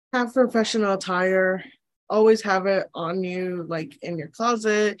Have professional attire. Always have it on you, like in your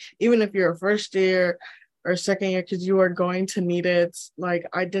closet, even if you're a first year or second year, because you are going to need it. Like,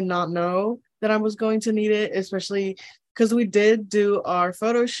 I did not know that I was going to need it, especially because we did do our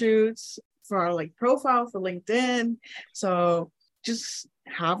photo shoots for our like profile for LinkedIn. So just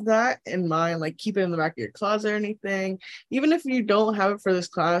have that in mind, like keep it in the back of your closet or anything. Even if you don't have it for this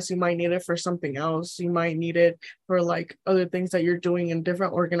class, you might need it for something else. You might need it for like other things that you're doing in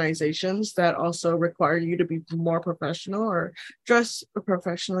different organizations that also require you to be more professional or dress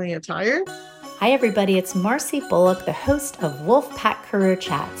professionally attired. Hi, everybody. It's Marcy Bullock, the host of Wolfpack Career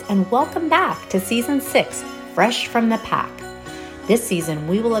Chats, and welcome back to Season 6, Fresh from the Pack. This season,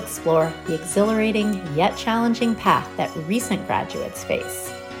 we will explore the exhilarating yet challenging path that recent graduates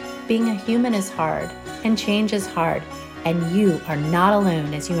face. Being a human is hard, and change is hard, and you are not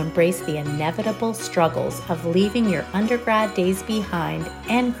alone as you embrace the inevitable struggles of leaving your undergrad days behind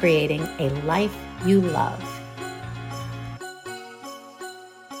and creating a life you love.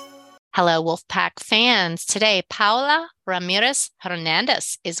 Hello, Wolfpack fans. Today, Paula Ramirez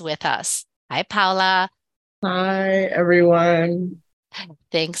Hernandez is with us. Hi, Paula. Hi, everyone.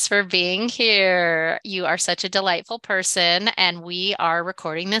 Thanks for being here. You are such a delightful person, and we are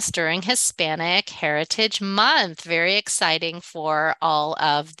recording this during Hispanic Heritage Month. Very exciting for all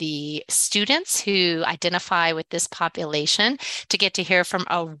of the students who identify with this population to get to hear from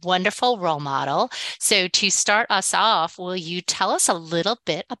a wonderful role model. So, to start us off, will you tell us a little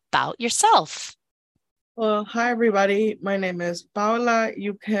bit about yourself? Well, hi everybody. My name is Paula.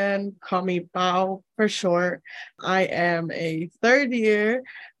 You can call me Pao for short. I am a third year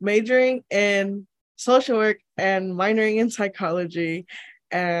majoring in social work and minoring in psychology.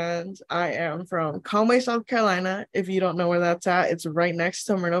 And I am from Conway, South Carolina. If you don't know where that's at, it's right next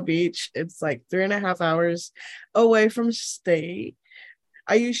to Myrtle Beach. It's like 3.5 hours away from state.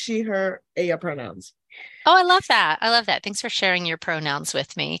 I use she, her, ella pronouns. Oh, I love that. I love that. Thanks for sharing your pronouns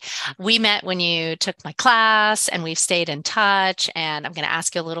with me. We met when you took my class and we've stayed in touch. And I'm going to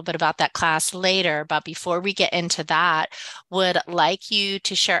ask you a little bit about that class later. But before we get into that, would like you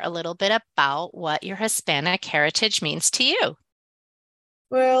to share a little bit about what your Hispanic heritage means to you.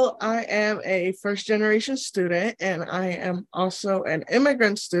 Well, I am a first generation student and I am also an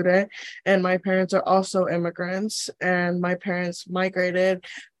immigrant student, and my parents are also immigrants. And my parents migrated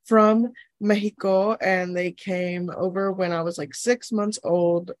from Mexico and they came over when I was like 6 months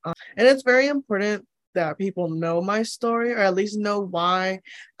old. And it's very important that people know my story or at least know why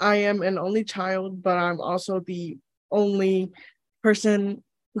I am an only child, but I'm also the only person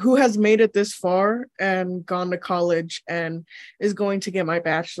who has made it this far and gone to college and is going to get my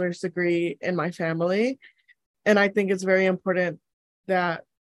bachelor's degree in my family. And I think it's very important that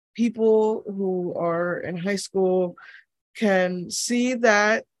people who are in high school can see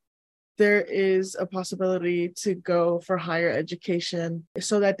that there is a possibility to go for higher education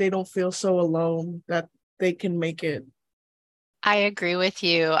so that they don't feel so alone, that they can make it. I agree with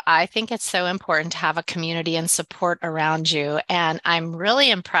you. I think it's so important to have a community and support around you. And I'm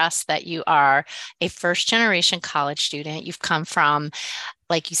really impressed that you are a first generation college student. You've come from,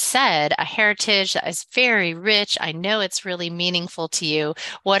 like you said, a heritage that is very rich. I know it's really meaningful to you.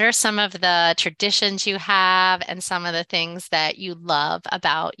 What are some of the traditions you have and some of the things that you love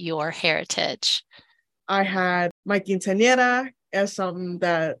about your heritage? I had my quinceañera as something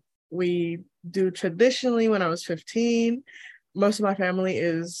that we do traditionally when I was 15. Most of my family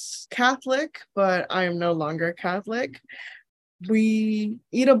is Catholic, but I am no longer Catholic. We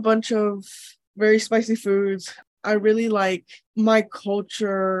eat a bunch of very spicy foods. I really like my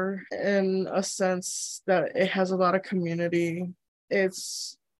culture in a sense that it has a lot of community.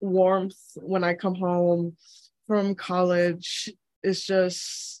 It's warmth when I come home from college. It's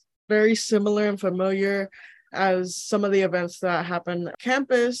just very similar and familiar as some of the events that happen on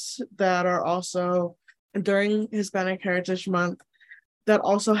campus that are also during Hispanic Heritage Month that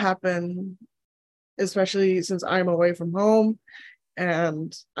also happen, especially since I'm away from home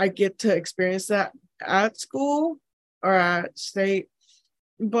and I get to experience that at school or at state.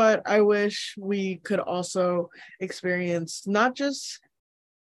 But I wish we could also experience not just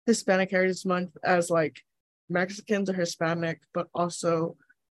Hispanic Heritage Month as like Mexicans or Hispanic, but also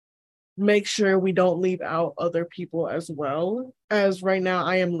make sure we don't leave out other people as well. As right now,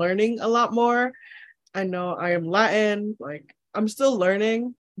 I am learning a lot more. I know I am Latin, like I'm still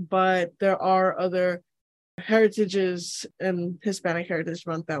learning, but there are other heritages in Hispanic Heritage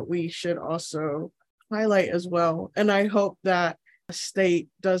Month that we should also highlight as well. And I hope that the state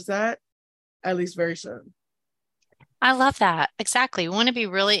does that at least very soon. I love that. Exactly. We want to be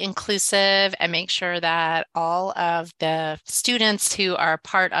really inclusive and make sure that all of the students who are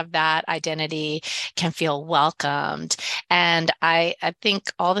part of that identity can feel welcomed. And I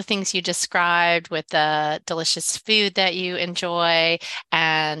think all the things you described with the delicious food that you enjoy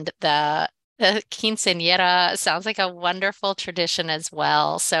and the quinceañera sounds like a wonderful tradition as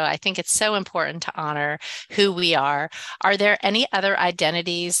well. So I think it's so important to honor who we are there any other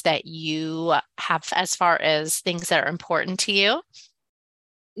identities that you have as far as things that are important to you?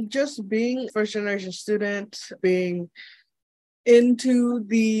 Just being first generation student, being into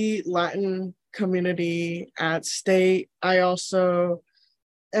the Latin community at State. I also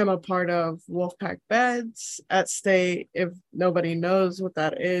am a part of Wolfpack Beds at State. If nobody knows what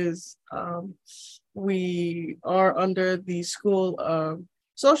that is, we are under the School of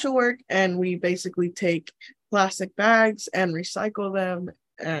Social Work, and we basically take plastic bags and recycle them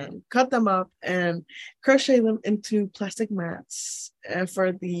and cut them up and crochet them into plastic mats. And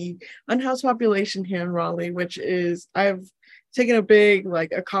for the unhoused population here in Raleigh, which is, I've taken a big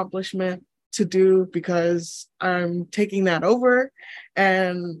accomplishment to do because I'm taking that over,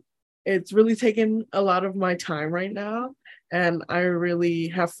 and it's really taken a lot of my time right now. And I really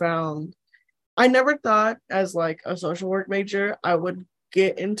have found, I never thought as a social work major I would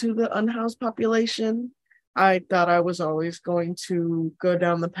get into the unhoused population. I thought I was always going to go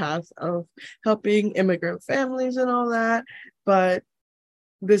down the path of helping immigrant families and all that, but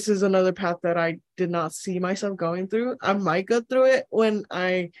this is another path that I did not see myself going through. I might go through it when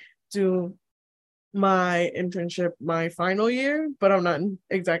I do my internship my final year, but I'm not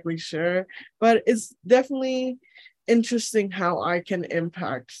exactly sure. But it's definitely interesting how I can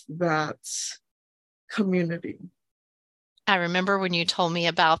impact that community. I remember when you told me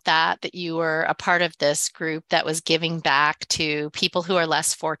about that you were a part of this group that was giving back to people who are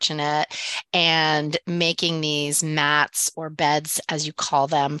less fortunate and making these mats or beds, as you call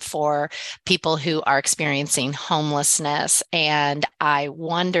them, for people who are experiencing homelessness. And I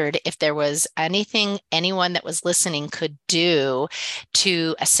wondered if there was anything anyone that was listening could do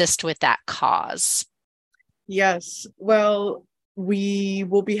to assist with that cause. Yes. Well, we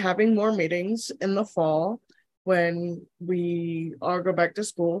will be having more meetings in the fall when we all go back to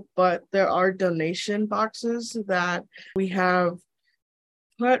school, but there are donation boxes that we have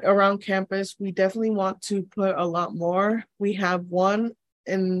put around campus. We definitely want to put a lot more. We have one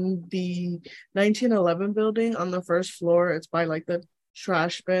in the 1911 building on the first floor. It's by the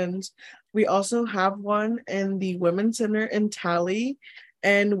trash bins. We also have one in the Women's Center in Tally,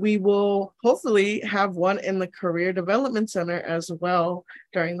 and we will hopefully have one in the Career Development Center as well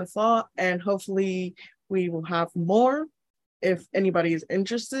during the fall. And hopefully we will have more. If anybody is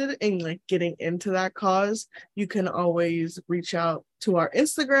interested in getting into that cause, you can always reach out to our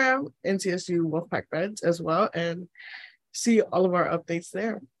Instagram, NCSU Wolfpack Beds, as well, and see all of our updates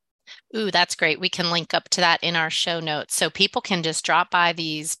there. Ooh, that's great. We can link up to that in our show notes. So people can just drop by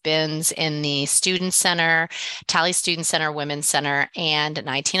these bins in the Student Center, Tally Student Center, Women's Center, and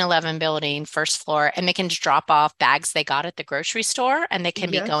 1911 building, first floor, and they can just drop off bags they got at the grocery store and they can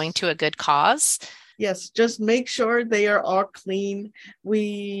be going to a good cause. Yes, just make sure they are all clean.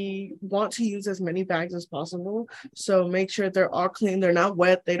 We want to use as many bags as possible. So make sure they're all clean. They're not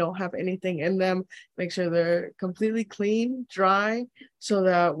wet. They don't have anything in them. Make sure they're completely clean, dry, so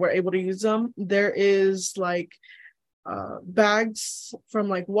that we're able to use them. There is bags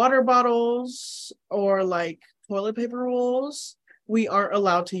from water bottles or toilet paper rolls. We aren't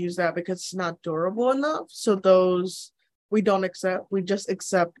allowed to use that because it's not durable enough. So those we don't accept. We just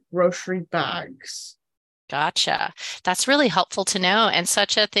accept grocery bags. Gotcha. That's really helpful to know, and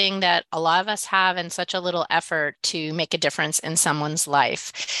such a thing that a lot of us have in such a little effort to make a difference in someone's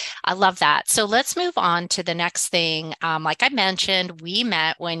life. I love that. So let's move on to the next thing. Like I mentioned, we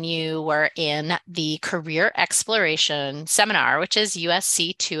met when you were in the Career Exploration Seminar, which is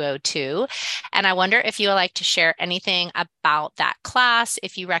USC 202. And I wonder if you would like to share anything about that class,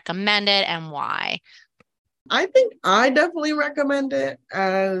 if you recommend it, and why. I think I definitely recommend it,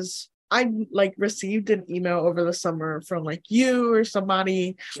 as I received an email over the summer from you or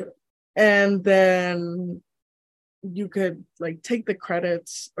somebody, and then you could take the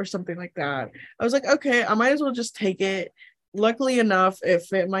credits or something like that. I was like, okay, I might as well just take it. Luckily enough, it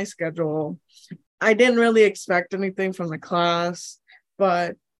fit my schedule. I didn't really expect anything from the class,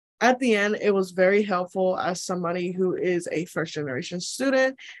 but at the end, it was very helpful as somebody who is a first generation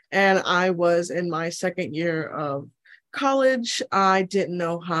student. And I was in my second year of college. I didn't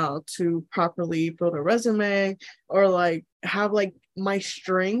know how to properly build a resume or have my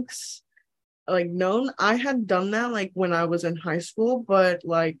strengths known. I had done that when I was in high school, but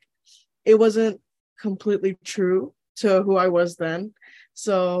it wasn't completely true to who I was then.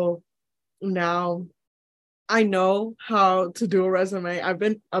 So now I know how to do a resume. I've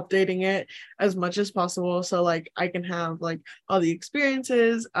been updating it as much as possible so like I can have like all the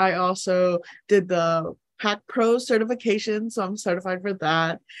experiences. I also did the PAC Pro certification, so I'm certified for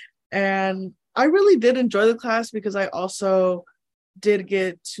that. And I really did enjoy the class because I also did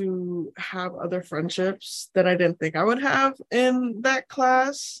get to have other friendships that I didn't think I would have in that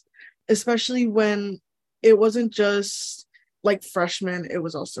class, especially when it wasn't just like freshmen, it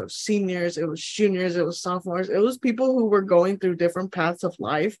was also seniors, it was juniors, it was sophomores, it was people who were going through different paths of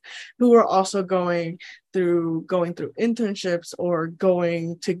life, who were also going through internships or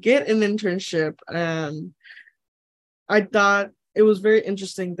going to get an internship. And I thought it was very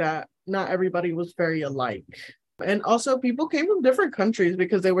interesting that not everybody was very alike. And also people came from different countries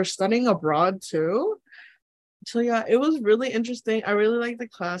because they were studying abroad too. So yeah, it was really interesting. I really like the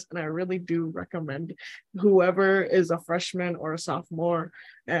class and I really do recommend whoever is a freshman or a sophomore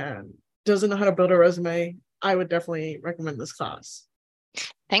and doesn't know how to build a resume, I would definitely recommend this class.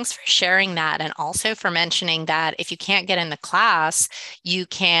 Thanks for sharing that, and also for mentioning that if you can't get in the class, you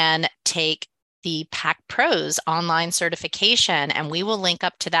can take the PAC Pros online certification, and we will link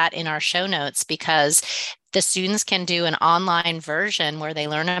up to that in our show notes because the students can do an online version where they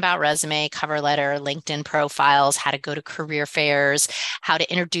learn about resume, cover letter, LinkedIn profiles, how to go to career fairs, how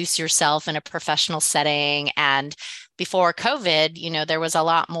to introduce yourself in a professional setting. And before COVID, there was a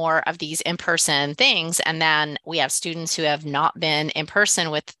lot more of these in-person things. And then we have students who have not been in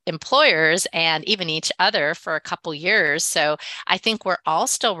person with employers and even each other for a couple years. So I think we're all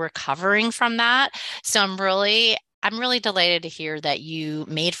still recovering from that. So I'm really delighted to hear that you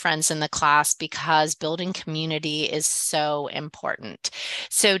made friends in the class because building community is so important.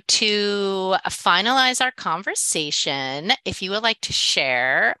 So to finalize our conversation, if you would like to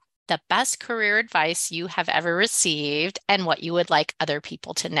share the best career advice you have ever received and what you would like other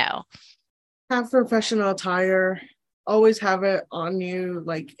people to know. Have professional attire. Always have it on you,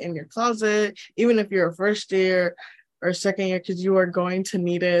 like in your closet, even if you're a first year or second year, because you are going to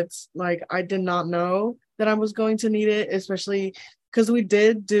need it. Like I did not know that I was going to need it, especially because we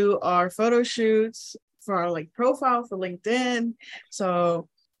did do our photo shoots for our like profile for LinkedIn. So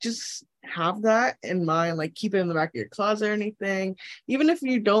just have that in mind, like keep it in the back of your closet or anything. Even if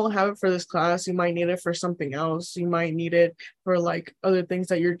you don't have it for this class, you might need it for something else. You might need it for like other things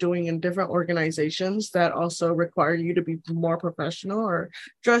that you're doing in different organizations that also require you to be more professional or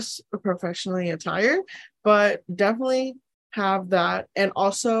dress professionally attired. But definitely have that, and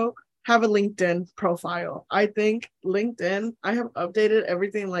also have a LinkedIn profile. I think LinkedIn, I have updated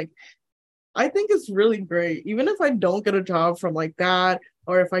everything. Like I think it's really great. Even if I don't get a job from like that,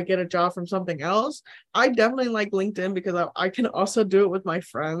 or if I get a job from something else, I definitely like LinkedIn because I can also do it with my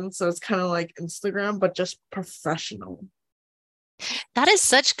friends. So it's kind of like Instagram, but just professional. That is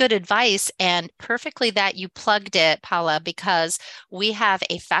such good advice, and perfectly that you plugged it, Paula, because we have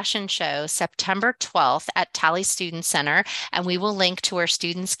a fashion show September 12th at Tally Student Center, and we will link to where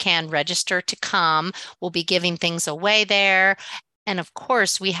students can register to come. We'll be giving things away there. And of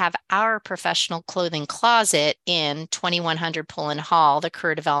course, we have our professional clothing closet in 2100 Pullen Hall, the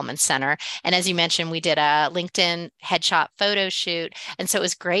Career Development Center. And as you mentioned, we did a LinkedIn headshot photo shoot. And so it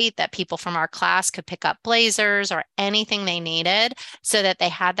was great that people from our class could pick up blazers or anything they needed so that they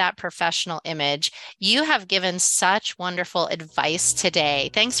had that professional image. You have given such wonderful advice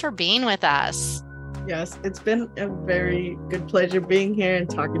today. Thanks for being with us. Yes, it's been a very good pleasure being here and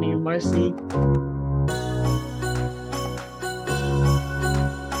talking to you, Marcy.